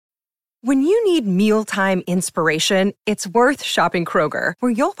When you need mealtime inspiration, it's worth shopping Kroger,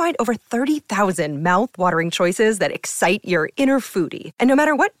 where you'll find over 30,000 mouth-watering choices that excite your inner foodie. And no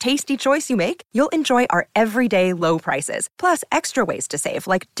matter what tasty choice you make, you'll enjoy our everyday low prices, plus extra ways to save,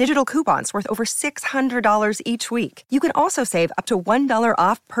 like digital coupons worth over $600 each week. You can also save up to $1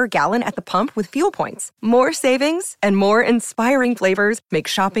 off per gallon at the pump with fuel points. More savings and more inspiring flavors make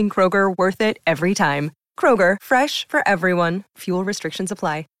shopping Kroger worth it every time. Kroger, fresh for everyone. Fuel restrictions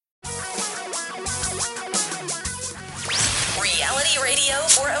apply. Reality radio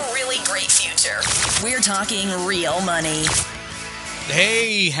for a really great future. We're talking real money.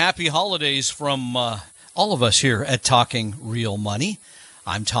 Hey, happy holidays from all of us here at Talking Real Money.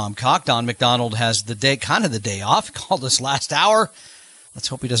 I'm Tom Cock. Don McDonald has the day off. He called us last hour. Let's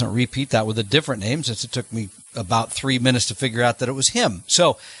hope he doesn't repeat that with a different name, since it took me about 3 minutes to figure out that it was him.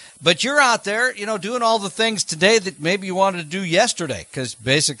 But you're out there, doing all the things today that maybe you wanted to do yesterday, because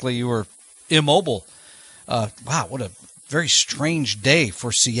basically you were immobile. Wow, what a very strange day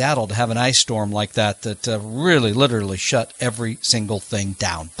for Seattle to have an ice storm like that really literally shut every single thing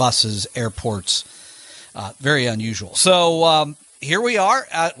down. Buses, airports, very unusual. So here we are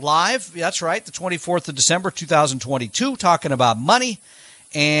live. That's right, the 24th of December, 2022, talking about money,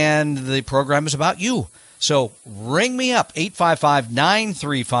 and the program is about you. So ring me up,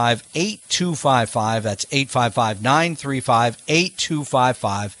 855-935-8255. That's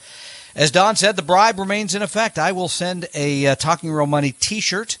 855-935-8255. As Don said, the bribe remains in effect. I will send a Talking Real Money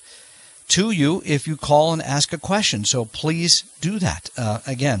T-shirt to you if you call and ask a question. So please do that.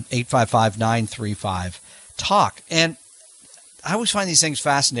 Again, 855-935-TALK. And I always find these things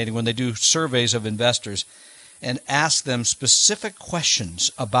fascinating when they do surveys of investors and ask them specific questions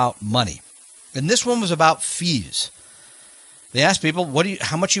about money. And this one was about fees. They asked people,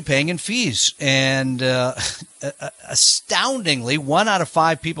 how much are you paying in fees? And astoundingly, 1 out of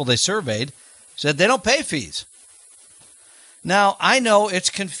 5 people they surveyed said they don't pay fees. Now, I know it's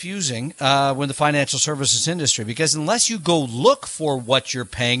confusing with the financial services industry, because unless you go look for what you're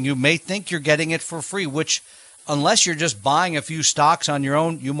paying, you may think you're getting it for free, which, unless you're just buying a few stocks on your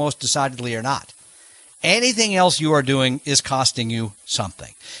own, you most decidedly are not. Anything else you are doing is costing you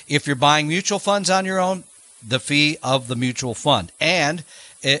something. If you're buying mutual funds on your own, the fee of the mutual fund. And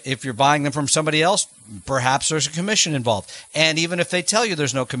if you're buying them from somebody else, perhaps there's a commission involved. And even if they tell you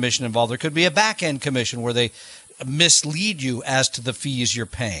there's no commission involved, there could be a back-end commission where they mislead you as to the fees you're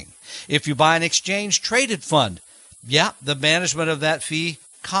paying. If you buy an exchange-traded fund, the management of that the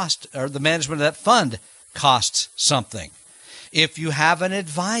management of that fund costs something. If you have an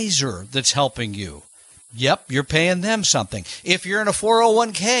advisor that's helping you, you're paying them something. If you're in a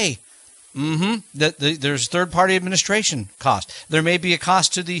 401k, there's third-party administration cost. There may be a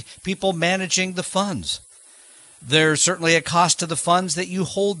cost to the people managing the funds. There's certainly a cost to the funds that you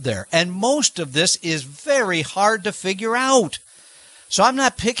hold there. And most of this is very hard to figure out. So I'm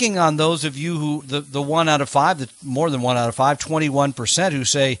not picking on those of you who, the 1 out of 5, more than 1 out of 5, 21% who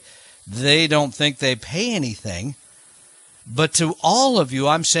say they don't think they pay anything. But to all of you,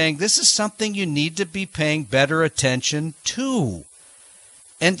 I'm saying this is something you need to be paying better attention to.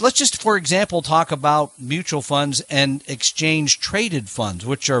 And let's just, for example, talk about mutual funds and exchange-traded funds,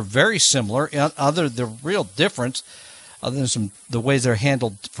 which are very similar. The real difference, other than the ways they're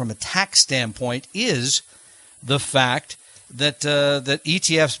handled from a tax standpoint, is the fact that that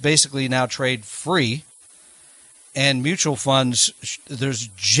ETFs basically now trade free, and mutual funds, there's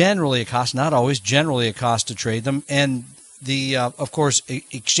generally a cost, not always, generally a cost to trade them. And of course,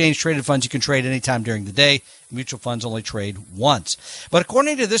 exchange-traded funds you can trade anytime during the day. Mutual funds only trade once. But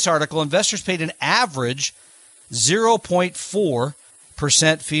according to this article, investors paid an average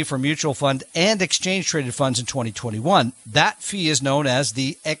 0.4% fee for mutual fund and exchange-traded funds in 2021. That fee is known as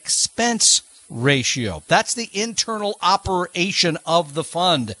the expense ratio. That's the internal operation of the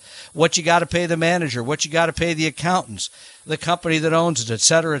fund. What you got to pay the manager, what you got to pay the accountants, the company that owns it, et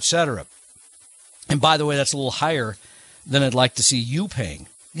cetera, et cetera. And by the way, that's a little higher than I'd like to see you paying.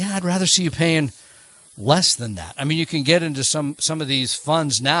 I'd rather see you paying less than that. I mean, you can get into some of these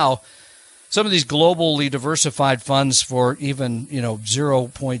funds now, some of these globally diversified funds for even,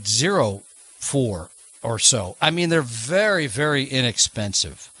 0.04 or so. I mean, they're very, very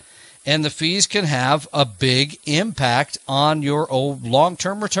inexpensive. And the fees can have a big impact on your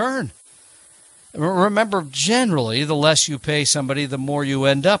long-term return. Remember, generally, the less you pay somebody, the more you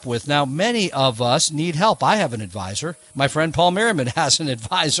end up with. Now, many of us need help. I have an advisor. My friend Paul Merriman has an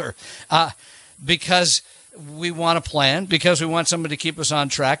advisor because we want a plan, because we want somebody to keep us on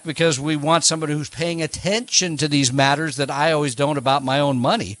track, because we want somebody who's paying attention to these matters that I always don't about my own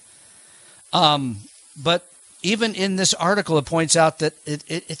money. But even in this article, it points out that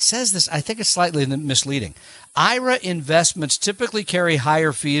it says this, I think it's slightly misleading. IRA investments typically carry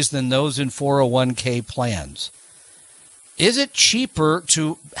higher fees than those in 401k plans. Is it cheaper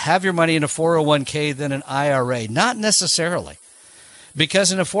to have your money in a 401k than an IRA? Not necessarily.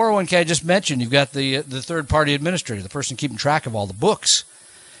 Because in a 401k, I just mentioned, you've got the third-party administrator, the person keeping track of all the books.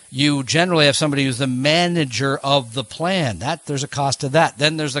 You generally have somebody who's the manager of the plan. There's a cost to that.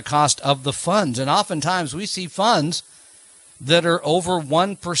 Then there's the cost of the funds. And oftentimes we see funds that are over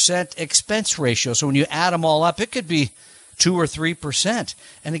 1% expense ratio. So when you add them all up, it could be 2 or 3%.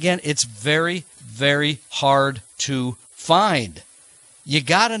 And again, it's very, very hard to find. You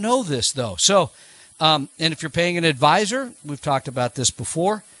got to know this, though. So, and if you're paying an advisor, we've talked about this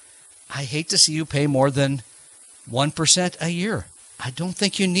before, I hate to see you pay more than 1% a year. I don't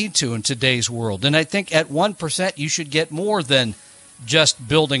think you need to in today's world. And I think at 1%, you should get more than just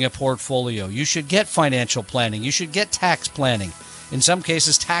building a portfolio. You should get financial planning. You should get tax planning. In some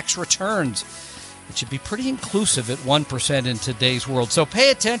cases, tax returns. It should be pretty inclusive at 1% in today's world. So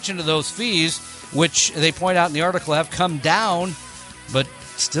pay attention to those fees, which they point out in the article have come down. But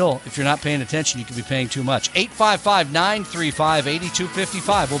still, if you're not paying attention, you could be paying too much.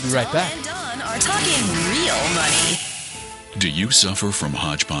 855-935-8255. We'll be right back. Tom and Don are talking real money. Do you suffer from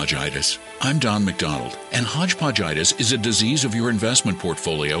hodgepodgeitis? I'm Don McDonald, and hodgepodgeitis is a disease of your investment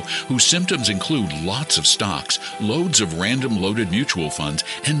portfolio whose symptoms include lots of stocks, loads of random loaded mutual funds,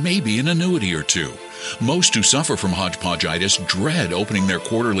 and maybe an annuity or two. Most who suffer from hodgepodgeitis dread opening their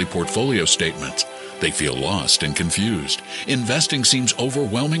quarterly portfolio statements. They feel lost and confused. Investing seems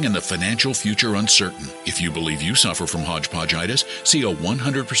overwhelming and the financial future uncertain. If you believe you suffer from hodgepodgeitis, see a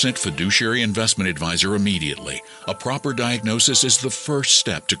 100% fiduciary investment advisor immediately. A proper diagnosis is the first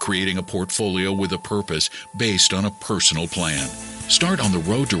step to creating a portfolio with a purpose based on a personal plan. Start on the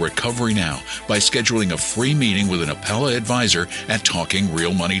road to recovery now by scheduling a free meeting with an Appella advisor at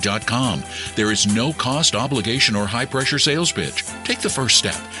TalkingRealMoney.com. There is no cost, obligation, or high-pressure sales pitch. Take the first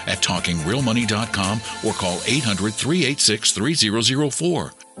step at TalkingRealMoney.com or call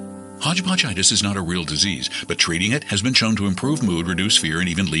 800-386-3004. Hodgepodgeitis is not a real disease, but treating it has been shown to improve mood, reduce fear, and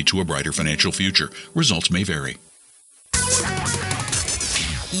even lead to a brighter financial future. Results may vary.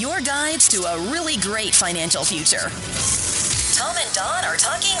 Your guides to a really great financial future. Tom and Don are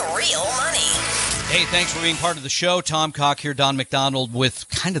talking real money. Hey, thanks for being part of the show. Tom Cock here, Don McDonald with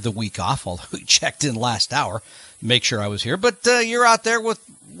kind of the week off, although we checked in last hour, make sure I was here. But you're out there with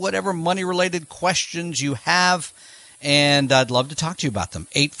whatever money-related questions you have, and I'd love to talk to you about them.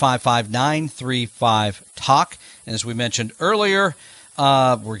 855-935-TALK. And as we mentioned earlier,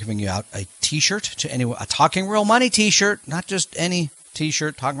 we're giving you out a T-shirt to anyone, a Talking Real Money T-shirt, not just any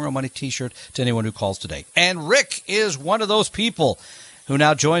T-shirt, Talking Real Money T-shirt to anyone who calls today. And Rick is one of those people who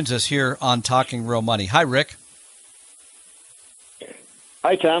now joins us here on Talking Real Money. Hi, Rick.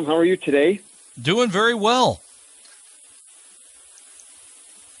 Hi, Tom. How are you today? Doing very well.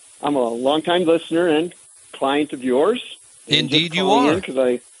 I'm a longtime listener and client of yours. Indeed you are. Because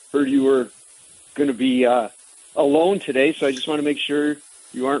I heard you were going to be alone today, so I just want to make sure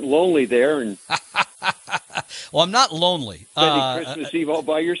you aren't lonely there and well, I'm not lonely. Spending Christmas Eve all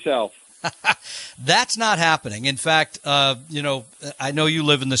by yourself. That's not happening. In fact, I know you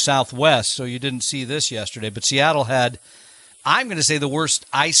live in the Southwest, so you didn't see this yesterday, but Seattle had, I'm going to say, the worst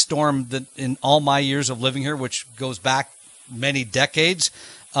ice storm that in all my years of living here, which goes back many decades,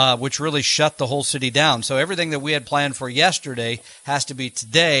 which really shut the whole city down. So everything that we had planned for yesterday has to be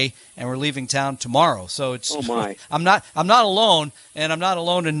today, and we're leaving town tomorrow. So it's, oh my. I'm not alone, and I'm not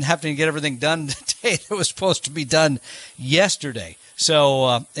alone in having to get everything done today that was supposed to be done yesterday. So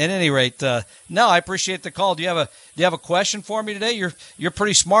at any rate, no, I appreciate the call. Do you have a question for me today? You're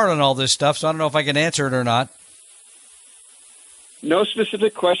pretty smart on all this stuff, so I don't know if I can answer it or not. No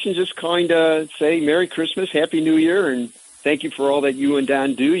specific question, just calling to say Merry Christmas, Happy New Year, and thank you for all that you and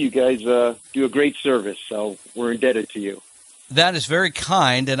Don do. You guys do a great service, so we're indebted to you. That is very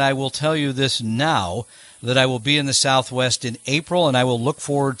kind, and I will tell you this now, that I will be in the Southwest in April, and I will look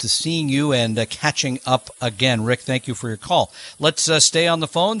forward to seeing you and catching up again. Rick, thank you for your call. Let's stay on the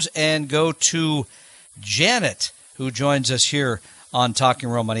phones and go to Janet, who joins us here on Talking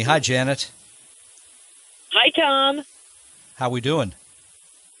Real Money. Hi, Janet. Hi, Tom. How we doing?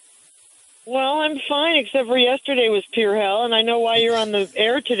 Well, I'm fine, except for yesterday was pure hell, and I know why you're on the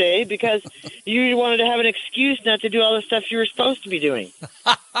air today, because you wanted to have an excuse not to do all the stuff you were supposed to be doing.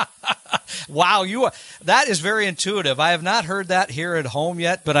 Wow, that is very intuitive. I have not heard that here at home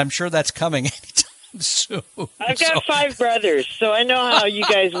yet, but I'm sure that's coming anytime soon. I've got 5 brothers, so I know how you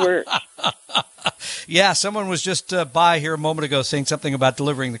guys work. Yeah, someone was just by here a moment ago saying something about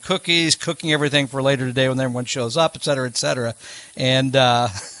delivering the cookies, cooking everything for later today when everyone shows up, et cetera, et cetera. And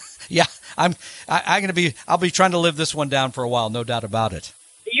yeah, I'll be trying to live this one down for a while, no doubt about it.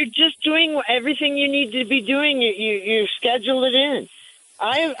 You're just doing everything you need to be doing. You schedule it in.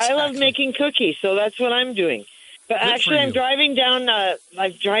 I love making cookies, so that's what I'm doing. But Good actually, for I'm you. driving down.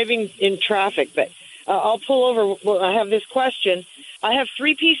 I'm driving in traffic, but I'll pull over. Well, I have this question. I have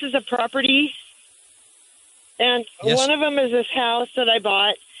 3 pieces of property, and Yes. one of them is this house that I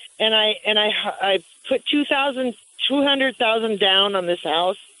bought, and I put $200,000 down on this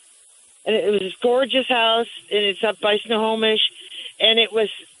house, and it was this gorgeous house, and it's up by Snohomish, and it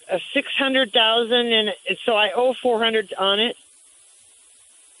was $600,000, and so I owe $400 on it.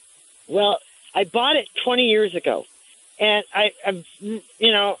 Well, I bought it 20 years ago, and I'm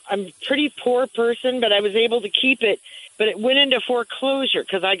a pretty poor person, but I was able to keep it, but it went into foreclosure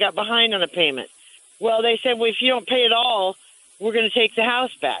because I got behind on a payment. Well, they said, well, if you don't pay it all, we're going to take the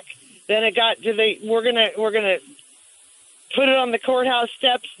house back. Then it got to we're going to put it on the courthouse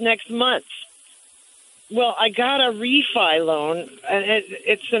steps next month. Well, I got a refi loan, and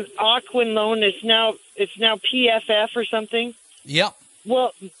it's an Ocwen loan. It's now PFF or something. Yep.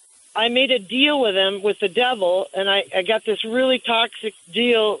 Well, I made a deal with him, with the devil, and I got this really toxic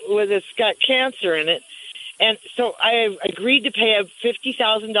deal with it's got cancer in it. And so I agreed to pay a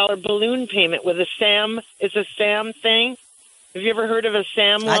 $50,000 balloon payment with a SAM. It's a SAM thing. Have you ever heard of a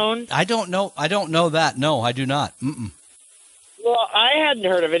SAM loan? I don't know. I don't know that. No, I do not. Mm-mm. Well, I hadn't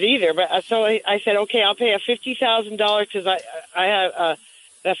heard of it either. But so I said, okay, I'll pay a $50,000 because I have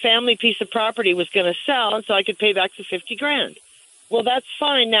a family piece of property was going to sell, and so I could pay back the $50,000. Well, that's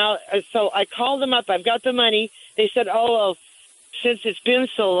fine now. So I called them up. I've got the money. They said, oh, well, since it's been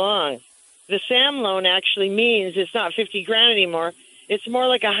so long, the SAM loan actually means it's not $50,000 anymore. It's more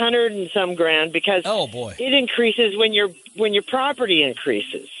like $100 and some grand because Oh boy. it increases when your property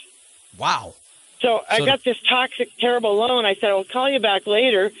increases. Wow. So I got this toxic, terrible loan. I said, I'll call you back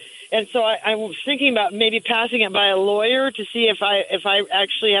later. And so I was thinking about maybe passing it by a lawyer to see if I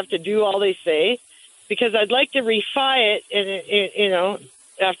actually have to do all they say, because I'd like to refi it, and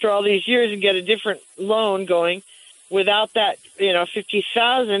after all these years and get a different loan going without that,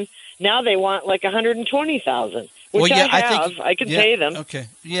 $50,000. Now they want like $120,000, which I can pay them. Okay.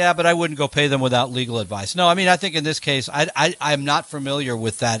 Yeah, but I wouldn't go pay them without legal advice. No, I mean, I think in this case, I'm not familiar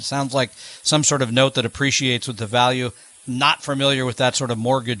with that. It sounds like some sort of note that appreciates with the value. Not familiar with that sort of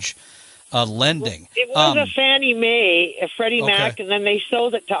mortgage lending. It was a Fannie Mae, a Freddie Mac, and then they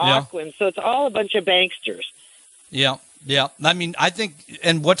sold it to Ocwen. So it's all a bunch of banksters. Yeah, yeah. I mean, I think.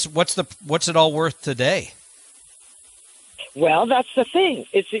 And what's it all worth today? Well, that's the thing.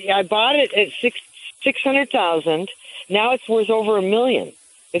 I bought it at $600,000. Now it's worth over $1 million.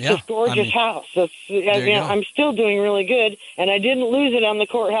 It's this gorgeous house. I'm still doing really good, and I didn't lose it on the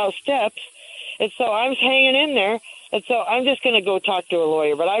courthouse steps. And so I was hanging in there. And so I'm just going to go talk to a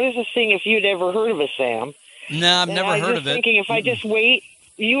lawyer. But I was just seeing if you'd ever heard of a SAM. No, I've never heard of it. I was thinking if I just wait.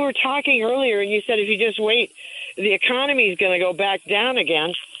 You were talking earlier, and you said if you just wait, the economy is going to go back down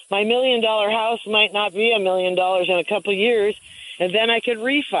again. My $1 million house might not be $1 million in a couple of years, and then I could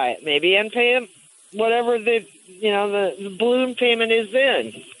refi it maybe and pay them whatever the balloon payment is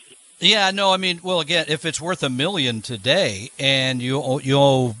then. Yeah, no, I mean, well, again, if it's worth $1 million today, and you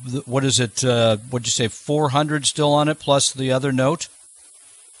owe what is it? What'd you say? $400 still on it plus the other note.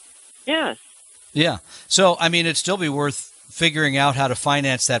 Yeah. Yeah. So, I mean, it'd still be worth figuring out how to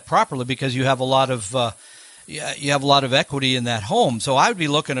finance that properly because you have a lot of equity in that home. So I would be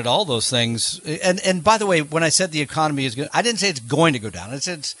looking at all those things. And by the way, when I said the economy is good, I didn't say it's going to go down. I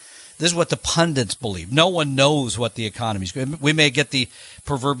said this is what the pundits believe. No one knows what the economy is going. We may get the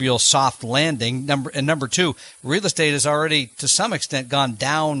proverbial soft landing. Number two, real estate has already, to some extent, gone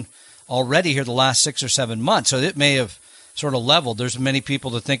down already here the last 6 or 7 months. So it may have sort of leveled. There's many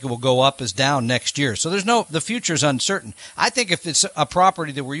people that think it will go up as down next year. So the future is uncertain. I think if it's a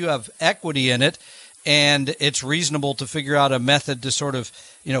property where you have equity in it and it's reasonable to figure out a method to sort of,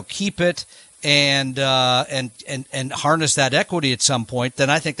 keep it and harness that equity at some point, then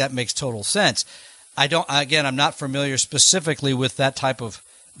I think that makes total sense. I'm not familiar specifically with that type of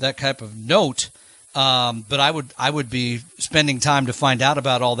note, but I would be spending time to find out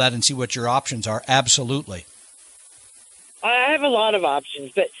about all that and see what your options are. Absolutely. I have a lot of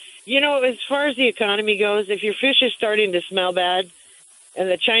options, but as far as the economy goes, if your fish is starting to smell bad, and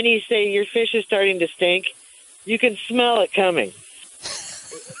the Chinese say your fish is starting to stink, you can smell it coming.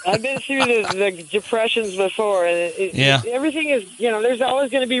 I've been through the depressions before, and everything is, there's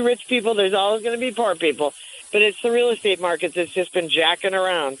always going to be rich people, there's always going to be poor people, but it's the real estate markets that's just been jacking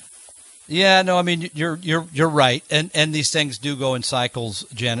around. Yeah, no, I mean you're right, and these things do go in cycles,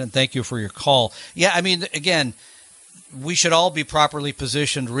 Jen. And thank you for your call. Yeah, I mean, again, we should all be properly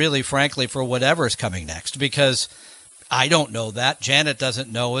positioned, really, frankly, for whatever is coming next, because I don't know that. Janet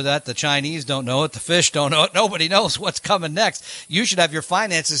doesn't know that. The Chinese don't know it. The fish don't know it. Nobody knows what's coming next. You should have your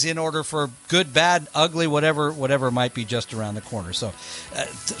finances in order for good, bad, ugly, whatever might be just around the corner. So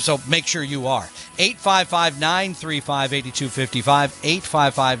make sure you are. 855-935-8255,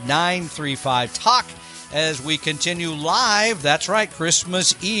 855-935-TALK as we continue live. That's right,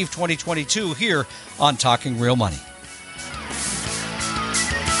 Christmas Eve 2022 here on Talking Real Money.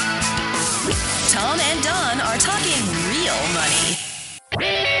 Tom and Don are talking real money.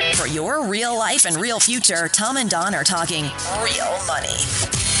 For your real life and real future, Tom and Don are talking real money.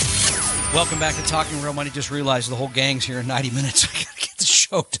 Welcome back to Talking Real Money. Just realized the whole gang's here in 90 minutes. I got to get the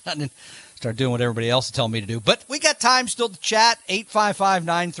show done and start doing what everybody else is telling me to do. But we got time still to chat.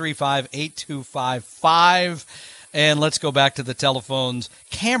 855-935-8255. And let's go back to the telephones.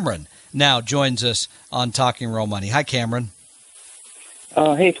 Cameron now joins us on Talking Real Money. Hi, Cameron.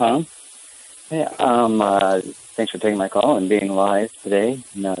 Hey, Tom. Yeah, thanks for taking my call and being live today,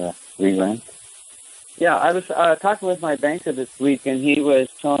 not a rerun. Yeah, I was talking with my banker this week, and he was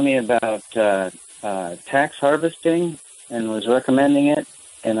telling me about tax harvesting and was recommending it,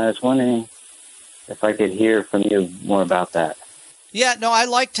 and I was wondering if I could hear from you more about that. Yeah, no, I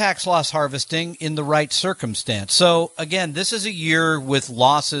like tax loss harvesting in the right circumstance. So, again, this is a year with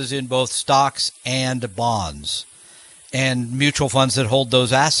losses in both stocks and bonds and mutual funds that hold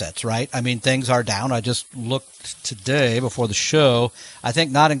those assets, right? I mean, things are down. I just looked today before the show. I think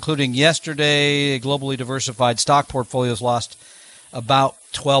not including yesterday, globally diversified stock portfolios lost about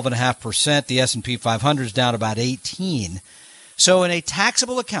 12.5%. The S&P 500 is down about 18%. So in a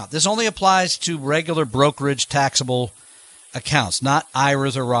taxable account, this only applies to regular brokerage taxable accounts, not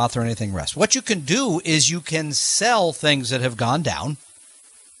IRAs or Roth or anything rest. What you can do is you can sell things that have gone down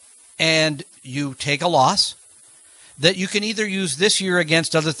and you take a loss that you can either use this year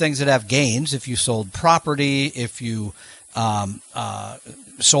against other things that have gains, if you sold property, if you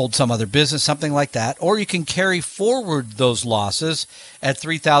sold some other business, something like that, or you can carry forward those losses at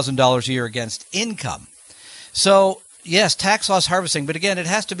 $3,000 a year against income. So, yes, tax loss harvesting, but again, it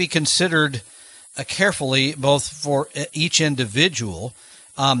has to be considered carefully, both for each individual.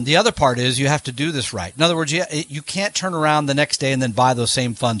 The other part is you have to do this right. In other words, you can't turn around the next day and then buy those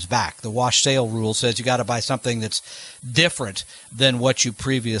same funds back. The wash sale rule says you got to buy something that's different than what you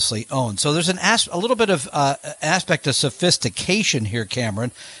previously owned. So there's a little bit of aspect of sophistication here,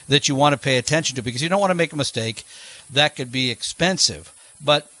 Cameron, that you want to pay attention to, because you don't want to make a mistake. That could be expensive.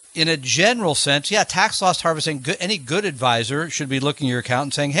 But in a general sense, yeah, tax loss harvesting, any good advisor should be looking at your account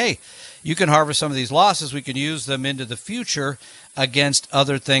and saying, hey, you can harvest some of these losses. We can use them into the future against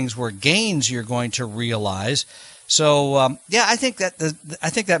other things where gains you're going to realize. So, yeah, I think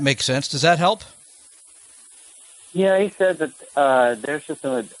that makes sense. Does that help? Yeah, he said that their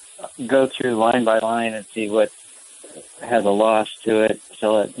system would go through line by line and see what has a loss to it,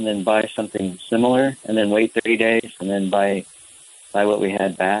 sell it, and then buy something similar, and then wait 30 days, and then buy what we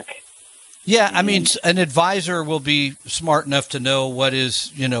had back. Yeah, I mean, an advisor will be smart enough to know what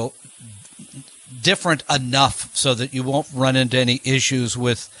is, different enough so that you won't run into any issues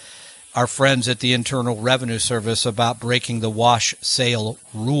with our friends at the Internal Revenue Service about breaking the wash sale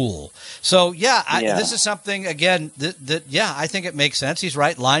rule. So, this is something, again, that I think it makes sense. He's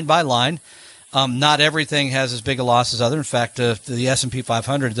right, line by line. Not everything has as big a loss as other. In fact, the S&P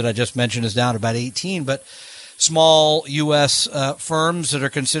 500 that I just mentioned is down about 18, but small U.S. firms that are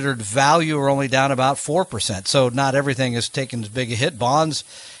considered value are only down about 4%. So not everything is taking as big a hit. Bonds,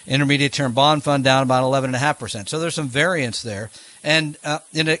 intermediate term bond fund down about 11.5%. So there's some variance there. And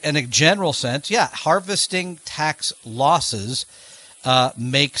in a general sense, harvesting tax losses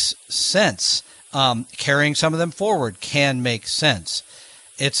makes sense. Carrying some of them forward can make sense.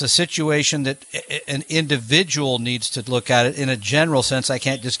 It's a situation that an individual needs to look at it in a general sense. I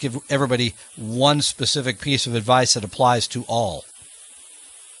can't just give everybody one specific piece of advice that applies to all.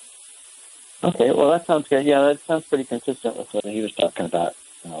 Okay, well, that sounds good. Yeah, that sounds pretty consistent with what he was talking about.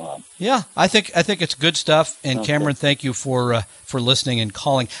 Yeah, I think it's good stuff. And Cameron, thank you for listening and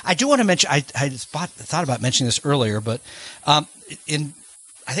calling. I do want to mention, I thought about mentioning this earlier, but I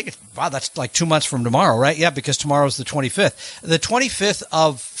think that's like 2 months from tomorrow, right? Yeah, because tomorrow's the 25th. The 25th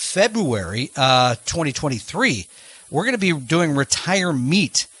of February, 2023, we're going to be doing Retire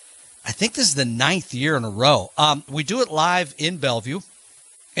Meet. I think this is the 9th year in a row. We do it live in Bellevue,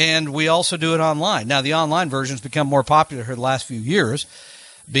 and we also do it online. Now, the online version's become more popular here the last few years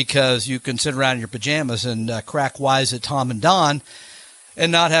because you can sit around in your pajamas and crack wise at Tom and Don.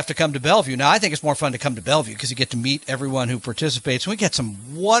 and not have to come to Bellevue. Now, I think it's more fun to come to Bellevue because you get to meet everyone who participates. We get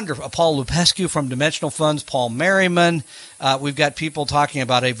some wonderful, Paul Lupescu from Dimensional Funds, Paul Merriman. We've got people talking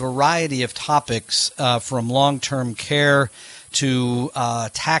about a variety of topics from long-term care to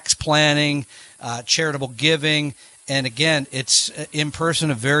tax planning, charitable giving. And again, it's in person,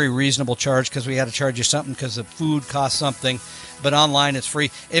 a very reasonable charge because we had to charge you something because the food costs something. But online, it's free.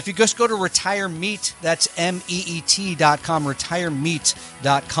 If you just go to RetireMeet, that's MEET.com,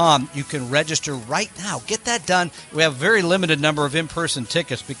 RetireMeet.com, you can register right now. Get that done. We have a very limited number of in-person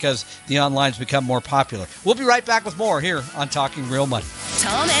tickets because the online's become more popular. We'll be right back with more here on Talking Real Money.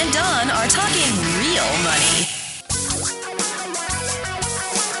 Tom and Don are talking real money.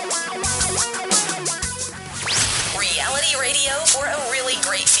 Reality radio for a really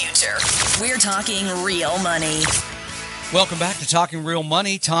great future. We're talking real money. Welcome back to Talking Real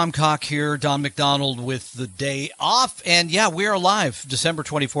Money. Tom Cock here, Don McDonald with the day off. And yeah, we are live December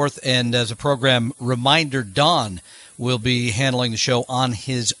 24th. And as a program reminder, Don will be handling the show on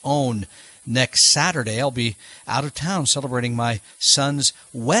his own next Saturday. I'll be out of town celebrating my son's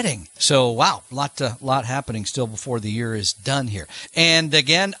wedding. So, wow, lot happening still before the year is done here. And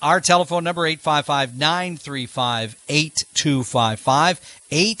again, our telephone number, 855-935-8255,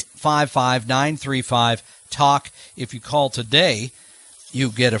 855-935-TALK. If you call today, you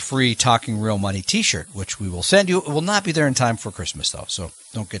get a free Talking Real Money t-shirt, which we will send you. It will not be there in time for Christmas, though, so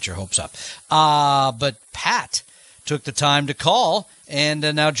don't get your hopes up. But Pat took the time to call and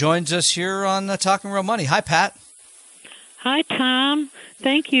now joins us here on Talking Real Money. Hi, Pat. Hi, Tom.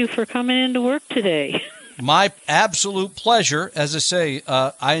 Thank you for coming into work today. My absolute pleasure. As I say,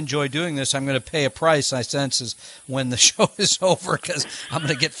 I enjoy doing this. I'm going to pay a price, I sense, is when the show is over because I'm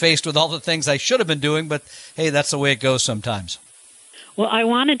going to get faced with all the things I should have been doing. But, hey, that's the way it goes sometimes. Well, I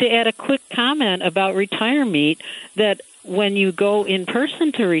wanted to add a quick comment about RetireMeet, that when you go in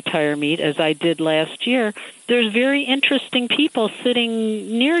person to RetireMeet, as I did last year, there's very interesting people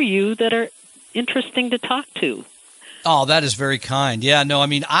sitting near you that are interesting to talk to. Oh, that is very kind. Yeah, no, I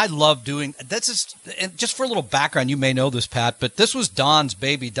mean, I love doing that's just for a little background. You may know this, Pat, but this was Don's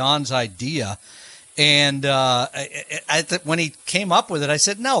baby, Don's idea. And when he came up with it, I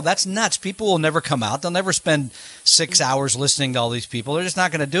said, no, that's nuts. People will never come out. They'll never spend 6 hours listening to all these people. They're just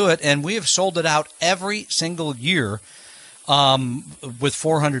not going to do it. And we have sold it out every single year with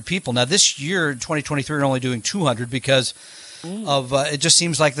 400 people. Now, this year, in 2023, we're only doing 200 because of it just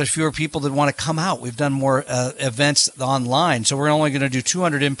seems like there's fewer people that want to come out. We've done more events online, so we're only going to do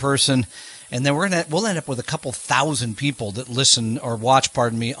 200 in person, and then we'll end up with a couple thousand people that listen or watch,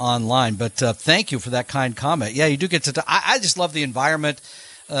 online. But thank you for that kind comment. Yeah, you do get to. I just love the environment,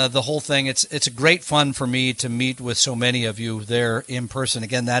 the whole thing. It's a great fun for me to meet with so many of you there in person.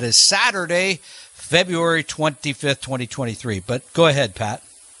 Again, that is Saturday, February 25th, 2023. But go ahead, Pat.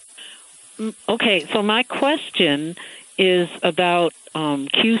 Okay, so my question is about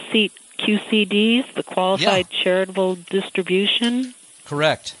QCDs, the Qualified Charitable Distribution.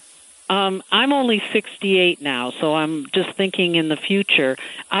 Correct. I'm only 68 now, so I'm just thinking in the future.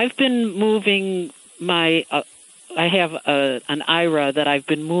 I've been moving my I have an IRA that I've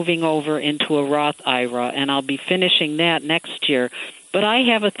been moving over into a Roth IRA, and I'll be finishing that next year. But I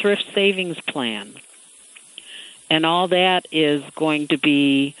have a thrift savings plan, and all that is going to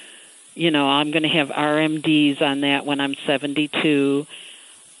be, I'm going to have RMDs on that when I'm 72.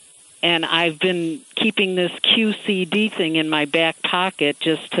 And I've been keeping this QCD thing in my back pocket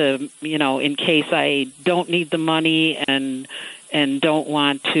just to, in case I don't need the money and don't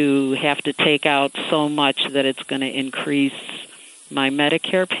want to have to take out so much that it's going to increase my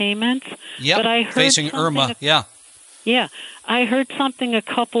Medicare payments. Yep, but I heard facing Irma, Yeah, I heard something a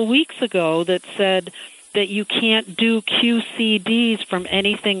couple weeks ago that said that you can't do QCDs from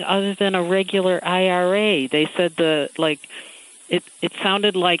anything other than a regular IRA. They said it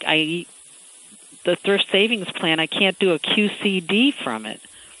sounded like the thrift savings plan, I can't do a QCD from it.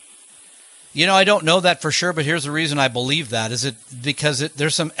 I don't know that for sure, but here's the reason I believe that. Is it because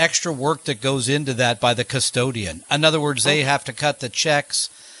there's some extra work that goes into that by the custodian. In other words, they have to cut the checks.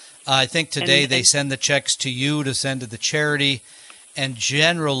 I think today they send the checks to you to send to the charity, and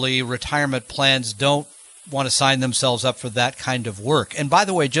generally retirement plans don't want to sign themselves up for that kind of work. And by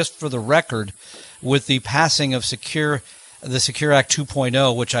the way, just for the record, with the passing of the Secure Act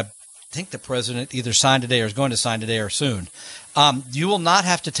 2.0, which I think the president either signed today or is going to sign today or soon, you will not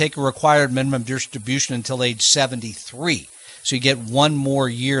have to take a required minimum distribution until age 73. So you get one more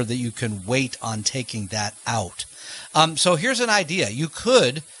year that you can wait on taking that out. So here's an idea. You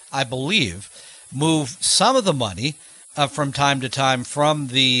could, I believe, move some of the money from time to time from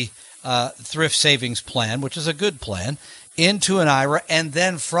the thrift savings plan, which is a good plan, into an IRA, and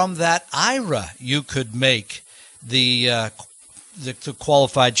then from that IRA, you could make the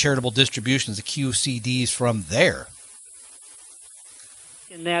qualified charitable distributions, the QCDs from there.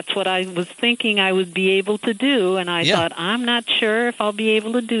 And that's what I was thinking I would be able to do, and I thought, I'm not sure if I'll be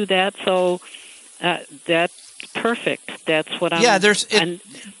able to do that, so that's perfect. That's what I'm... Yeah,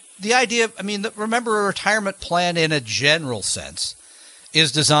 the idea, remember, a retirement plan in a general sense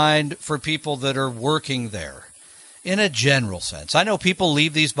is designed for people that are working there. In a general sense. I know people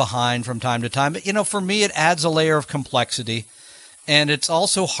leave these behind from time to time, but, for me, it adds a layer of complexity, and it's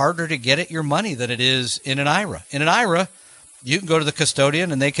also harder to get at your money than it is in an IRA. In an IRA, you can go to the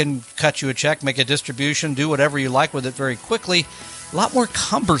custodian and they can cut you a check, make a distribution, do whatever you like with it very quickly. A lot more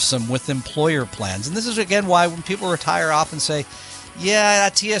cumbersome with employer plans. And this is, again, why when people retire often say, yeah,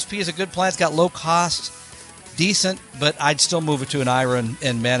 that TSP is a good plan. It's got low cost, decent, but I'd still move it to an IRA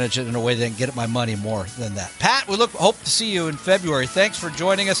and manage it in a way that can get at my money more than that. Pat, we hope to see you in February. Thanks for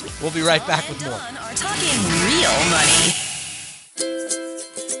joining us. We'll be right back with more. Tom are talking real money.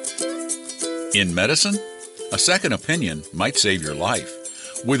 In medicine, a second opinion might save your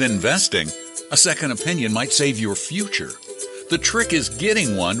life. With investing, a second opinion might save your future. The trick is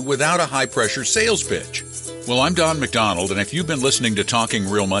getting one without a high-pressure sales pitch. Well, I'm Don McDonald, and if you've been listening to Talking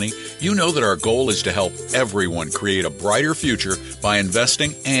Real Money, you know that our goal is to help everyone create a brighter future by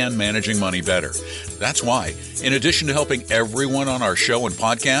investing and managing money better. That's why, in addition to helping everyone on our show and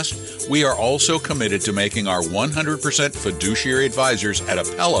podcast, we are also committed to making our 100% fiduciary advisors at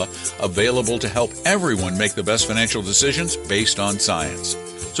Appella available to help everyone make the best financial decisions based on science.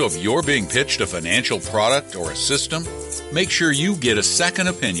 So if you're being pitched a financial product or a system, make sure you get a second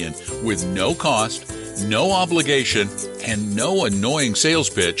opinion with no cost, no obligation, and no annoying sales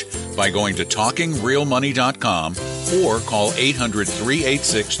pitch by going to TalkingRealMoney.com or call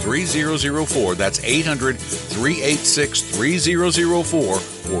 800-386-3004. That's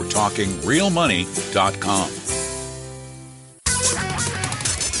 800-386-3004 or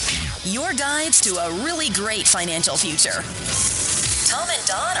TalkingRealMoney.com. Your guides to a really great financial future. Tom and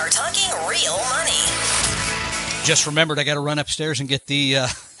Don are talking real money. Just remembered I got to run upstairs and get the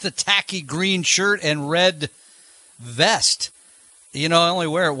tacky green shirt and red vest. I only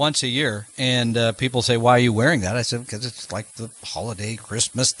wear it once a year, and people say, why are you wearing that? I said, because it's like the holiday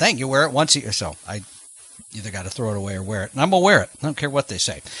Christmas thing. You wear it once a year, so I either got to throw it away or wear it, and I'm going to wear it. I don't care what they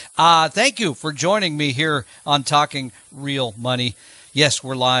say. Thank you for joining me here on Talking Real Money. Yes,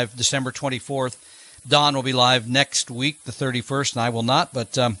 we're live December 24th. Don will be live next week, the 31st, and I will not,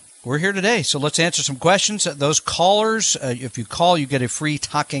 but we're here today, so let's answer some questions. Those callers, if you call, you get a free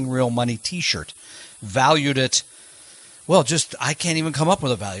Talking Real Money t-shirt, valued at, well, I can't even come up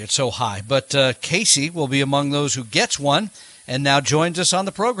with a value. It's so high. But Casey will be among those who gets one and now joins us on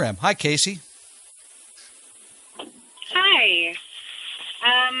the program. Hi, Casey. Hi.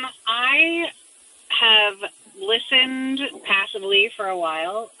 I have listened passively for a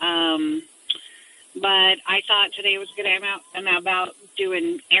while, but I thought today was good. I'm about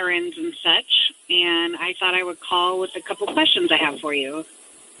doing errands and such, and I thought I would call with a couple questions I have for you.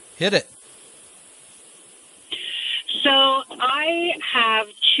 Hit it. So I have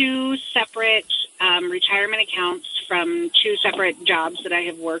two separate retirement accounts from two separate jobs that I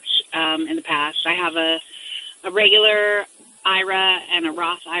have worked in the past. I have a regular IRA and a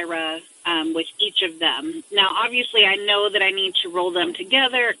Roth IRA with each of them. Now, obviously, I know that I need to roll them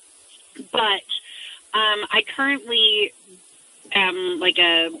together, but I currently am like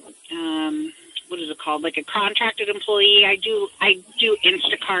a what is it called? Like a contracted employee. I do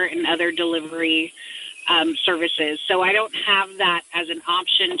Instacart and other delivery services, so I don't have that as an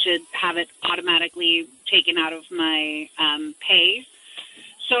option to have it automatically taken out of my pay.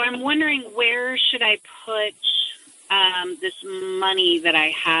 So I'm wondering, where should I put this money that I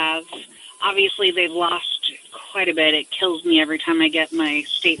have? Obviously, they've lost quite a bit. It kills me every time I get my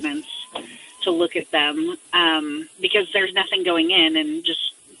statements to look at them because there's nothing going in, and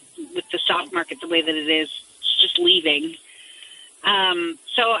just with the stock market the way that it is, it's just leaving.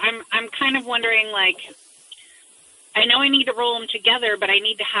 So I'm kind of wondering, like, I know I need to roll them together, but I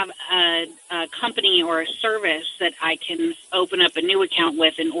need to have a company or a service that I can open up a new account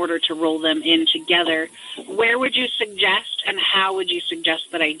with in order to roll them in together. Where would you suggest, and how would you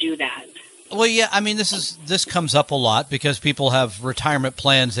suggest that I do that? Well, yeah, I mean, this comes up a lot because people have retirement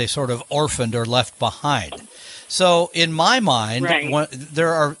plans they sort of orphaned or left behind. So in my mind,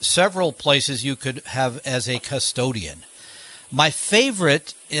 there are several places you could have as a custodian. My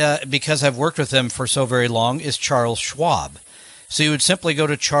favorite, because I've worked with them for so very long, is Charles Schwab. So you would simply go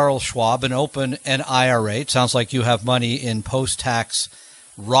to Charles Schwab and open an IRA. It sounds like you have money in post-tax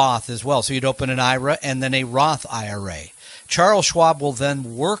Roth as well. So you'd open an IRA and then a Roth IRA. Charles Schwab will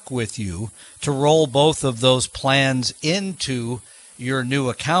then work with you to roll both of those plans into your new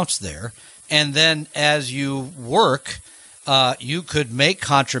accounts there. And then as you work, you could make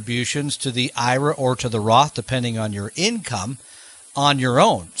contributions to the IRA or to the Roth, depending on your income, on your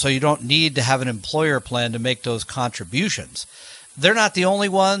own. So you don't need to have an employer plan to make those contributions. They're not the only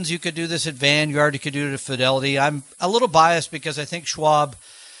ones. You could do this at Vanguard. You could do it at Fidelity. I'm a little biased because I think Schwab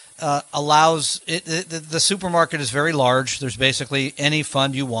allows it. The supermarket is very large. There's basically any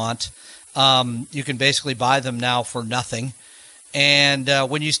fund you want. You can basically buy them now for nothing. And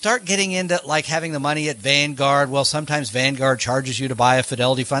when you start getting into like having the money at Vanguard, well, sometimes Vanguard charges you to buy a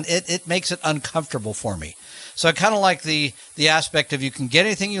Fidelity fund. It makes it uncomfortable for me. So I kind of like the aspect of you can get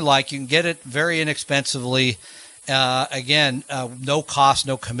anything you like. You can get it very inexpensively. Again, no cost,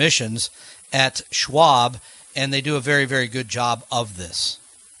 no commissions at Schwab, and they do a very, very good job of this.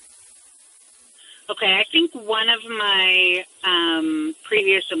 Okay, I think one of my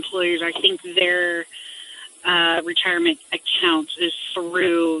previous employers, I think their retirement accounts is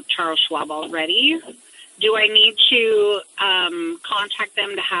through Charles Schwab already. Do I need to contact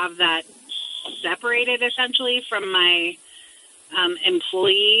them to have that separated essentially from my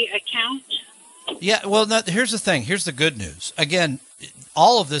employee account? Yeah, well, here's the thing. Here's the good news. Again,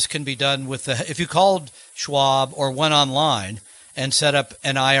 all of this can be done with if you called Schwab or went online and set up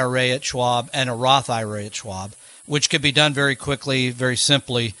an IRA at Schwab and a Roth IRA at Schwab, which could be done very quickly, very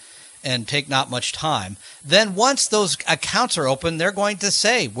simply, and take not much time. Then once those accounts are open, they're going to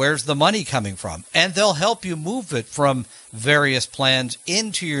say, where's the money coming from? And they'll help you move it from various plans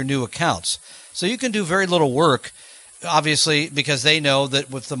into your new accounts. So you can do very little work, obviously, because they know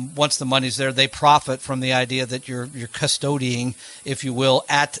that once the money's there, they profit from the idea that you're custodying, if you will,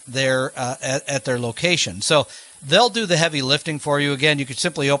 at their location. So they'll do the heavy lifting for you. Again, you could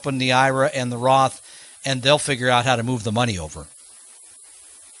simply open the IRA and the Roth, and they'll figure out how to move the money over.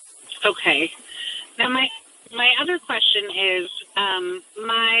 Okay. Now, my other question is,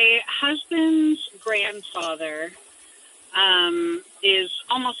 my husband's grandfather is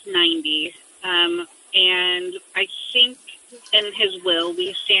almost 90, and I think in his will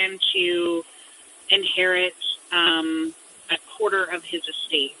we stand to inherit a quarter of his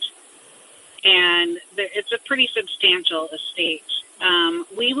estate, and it's a pretty substantial estate.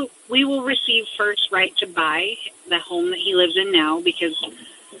 We will receive first right to buy the home that he lives in now because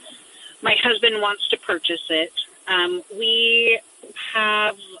my husband wants to purchase it. We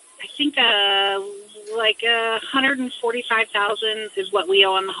have, I think, like $145,000 is what we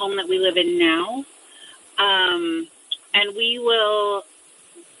owe on the home that we live in now, and we will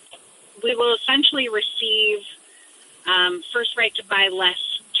essentially receive first right to buy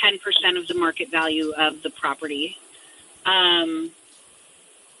less 10% of the market value of the property, and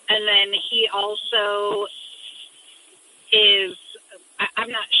then he also is.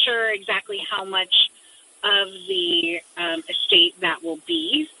 I'm not sure exactly how much of the estate that will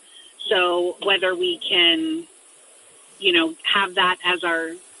be. So whether we can, have that as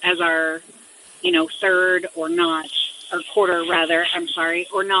our third or not, or quarter rather,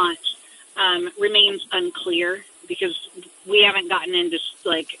 or not, remains unclear because we haven't gotten into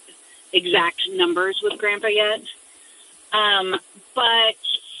like exact numbers with Grandpa yet. But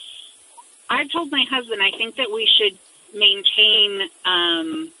I've told my husband I think that we should maintain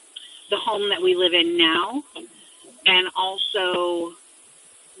the home that we live in now and also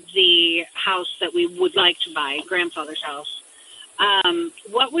the house that we would like to buy, grandfather's house.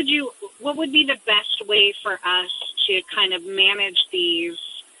 What would be the best way for us to kind of manage these,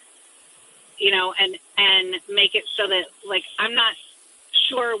 and make it so that, like, I'm not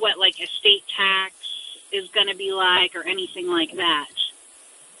sure what, like, estate tax is going to be like or anything like that.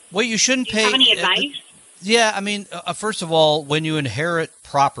 Well, you shouldn't pay. Do you have any advice? Yeah, I mean, first of all, when you inherit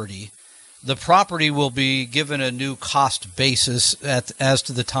property, the property will be given a new cost basis as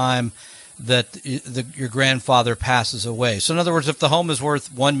to the time that your grandfather passes away. So in other words, if the home is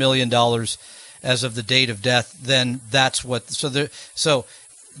worth $1 million as of the date of death, then that's what. So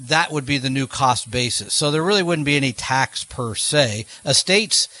that would be the new cost basis. So there really wouldn't be any tax per se.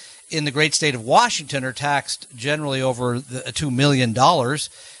 Estates in the great state of Washington are taxed generally over $2 million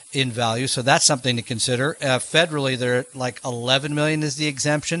in value, so that's something to consider. Federally, they're like $11 million is the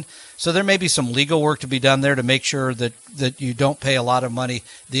exemption. So there may be some legal work to be done there to make sure that you don't pay a lot of money.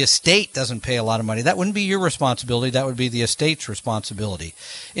 The estate doesn't pay a lot of money. That wouldn't be your responsibility. That would be the estate's responsibility.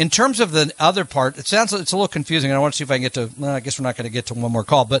 In terms of the other part, it's a little confusing. I want to see if I can get to. Well, I guess we're not going to get to one more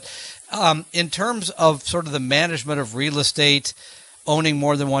call. But in terms of sort of the management of real estate, owning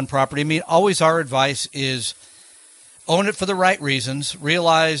more than one property, I mean, always our advice is, Own it for the right reasons.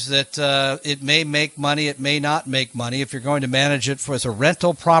 Realize that it may make money, it may not make money. If you're going to manage it as a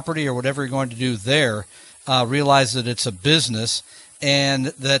rental property or whatever you're going to do there, realize that it's a business and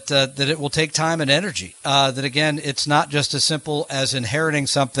that it will take time and energy. That, again, it's not just as simple as inheriting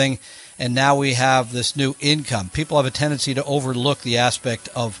something and now we have this new income. People have a tendency to overlook the aspect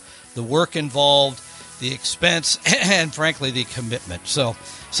of the work involved, the expense, and, frankly, the commitment. So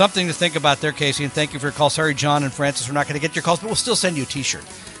something to think about there, Casey, and thank you for your call. Sorry, John and Francis, we're not going to get your calls, but we'll still send you a T-shirt.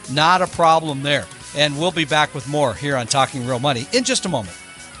 Not a problem there. And we'll be back with more here on Talking Real Money in just a moment.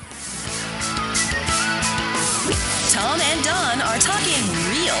 Tom and Don are talking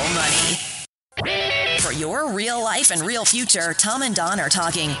real money. For your real life and real future, Tom and Don are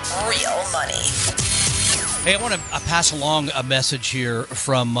talking real money. Hey, I want to pass along a message here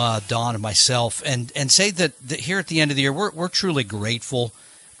from Don and myself and say that here at the end of the year, we're truly grateful.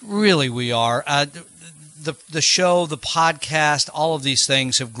 Really, we are. The show, the podcast, all of these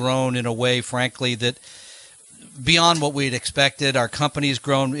things have grown in a way, frankly, that beyond what we had expected. Our company's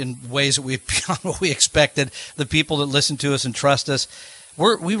grown in ways that beyond what we expected. The people that listen to us and trust us,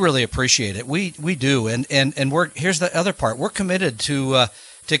 we really appreciate it. We do. And here's the other part. We're committed to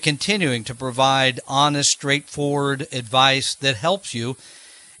continuing to provide honest, straightforward advice that helps you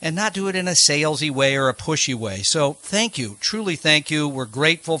and not do it in a salesy way or a pushy way. So thank you. Truly thank you. We're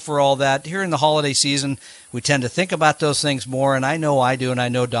grateful for all that. Here in the holiday season, we tend to think about those things more, and I know I do, and I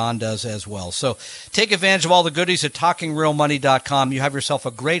know Don does as well. So take advantage of all the goodies at TalkingRealMoney.com. You have yourself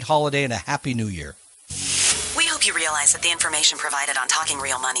a great holiday and a happy new year. We hope you realize that the information provided on Talking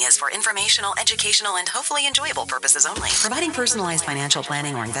Real Money is for informational, educational, and hopefully enjoyable purposes only. Providing personalized financial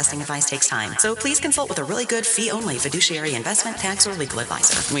planning or investing advice takes time, so please consult with a really good fee-only fiduciary investment, tax, or legal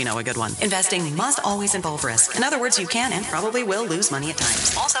advisor. We know a good one. Investing must always involve risk. In other words, you can and probably will lose money at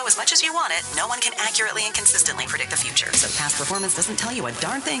times. Also, as much as you want it, no one can accurately and consistently predict the future, so past performance doesn't tell you a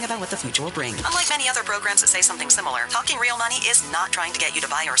darn thing about what the future will bring. Unlike many other programs that say something similar, Talking Real Money is not trying to get you to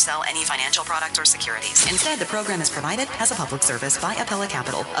buy or sell any financial products or securities. Instead, the program is provided as a public service by Appella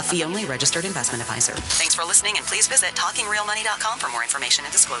Capital, a fee-only registered investment advisor. Thanks for listening, and please visit TalkingRealMoney.com for more information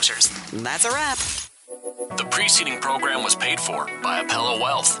and disclosures. That's a wrap. The preceding program was paid for by Appella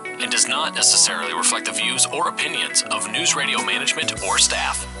Wealth and does not necessarily reflect the views or opinions of News Radio management or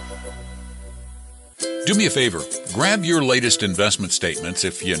staff. Do me a favor. Grab your latest investment statements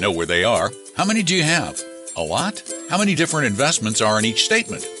if you know where they are. How many do you have? A lot? How many different investments are in each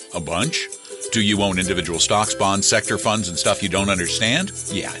statement? A bunch? Do you own individual stocks, bonds, sector funds, and stuff you don't understand?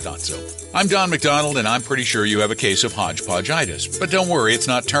 Yeah, I thought so. I'm Don McDonald, and I'm pretty sure you have a case of hodgepodgeitis. But don't worry, it's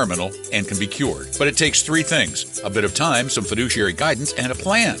not terminal and can be cured. But it takes three things: a bit of time, some fiduciary guidance, and a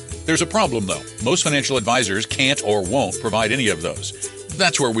plan. There's a problem, though. Most financial advisors can't or won't provide any of those.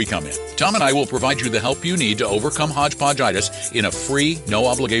 That's where we come in. Tom and I will provide you the help you need to overcome hodgepodgeitis in a free,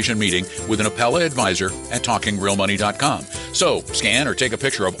 no-obligation meeting with an Appella advisor at TalkingRealMoney.com. So, scan or take a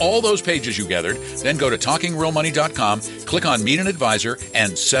picture of all those pages you gathered, then go to TalkingRealMoney.com, click on Meet an Advisor,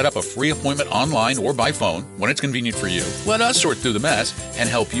 and set up a free appointment online or by phone when it's convenient for you. Let us sort through the mess and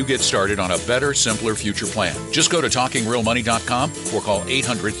help you get started on a better, simpler future plan. Just go to TalkingRealMoney.com or call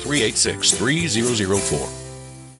 800-386-3004.